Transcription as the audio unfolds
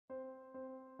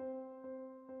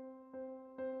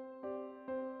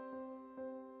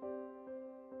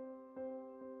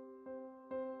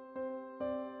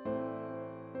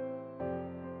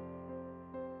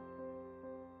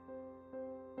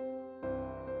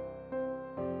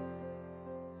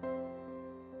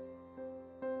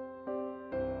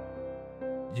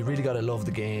You really got to love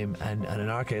the game, and in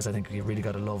our case I think you really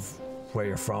got to love where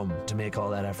you're from to make all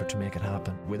that effort to make it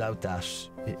happen. Without that,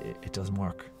 it doesn't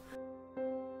work.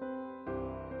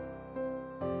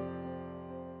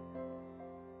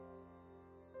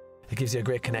 It gives you a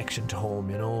great connection to home,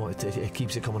 you know. It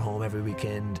keeps you coming home every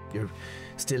weekend. You're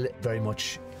still very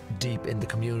much deep in the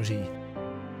community.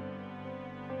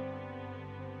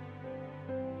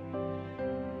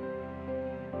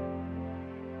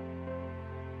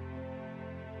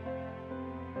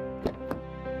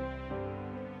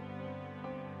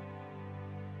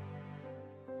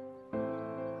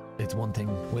 It's one thing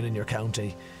winning your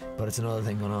county, but it's another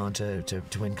thing going on to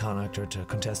win Connacht or to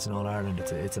contest in All-Ireland.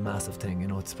 It's a massive thing, you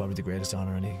know. It's probably the greatest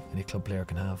honour any club player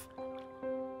can have.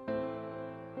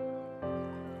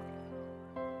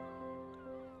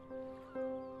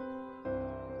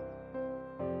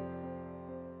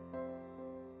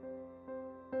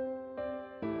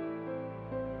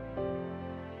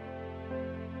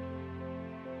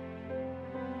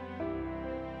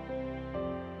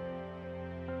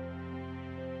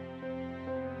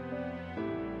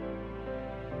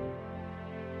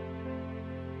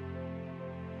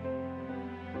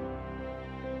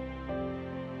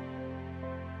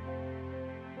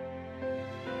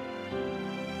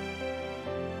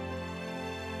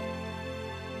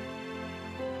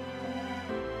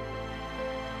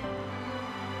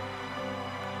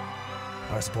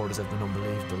 Our supporters have been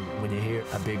unbelievable. When you hear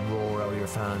a big roar out of your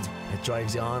fans, it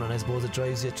drives you on, and I suppose it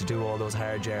drives you to do all those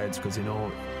hard yards, because you know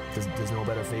there's no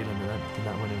better feeling than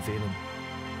that winning feeling.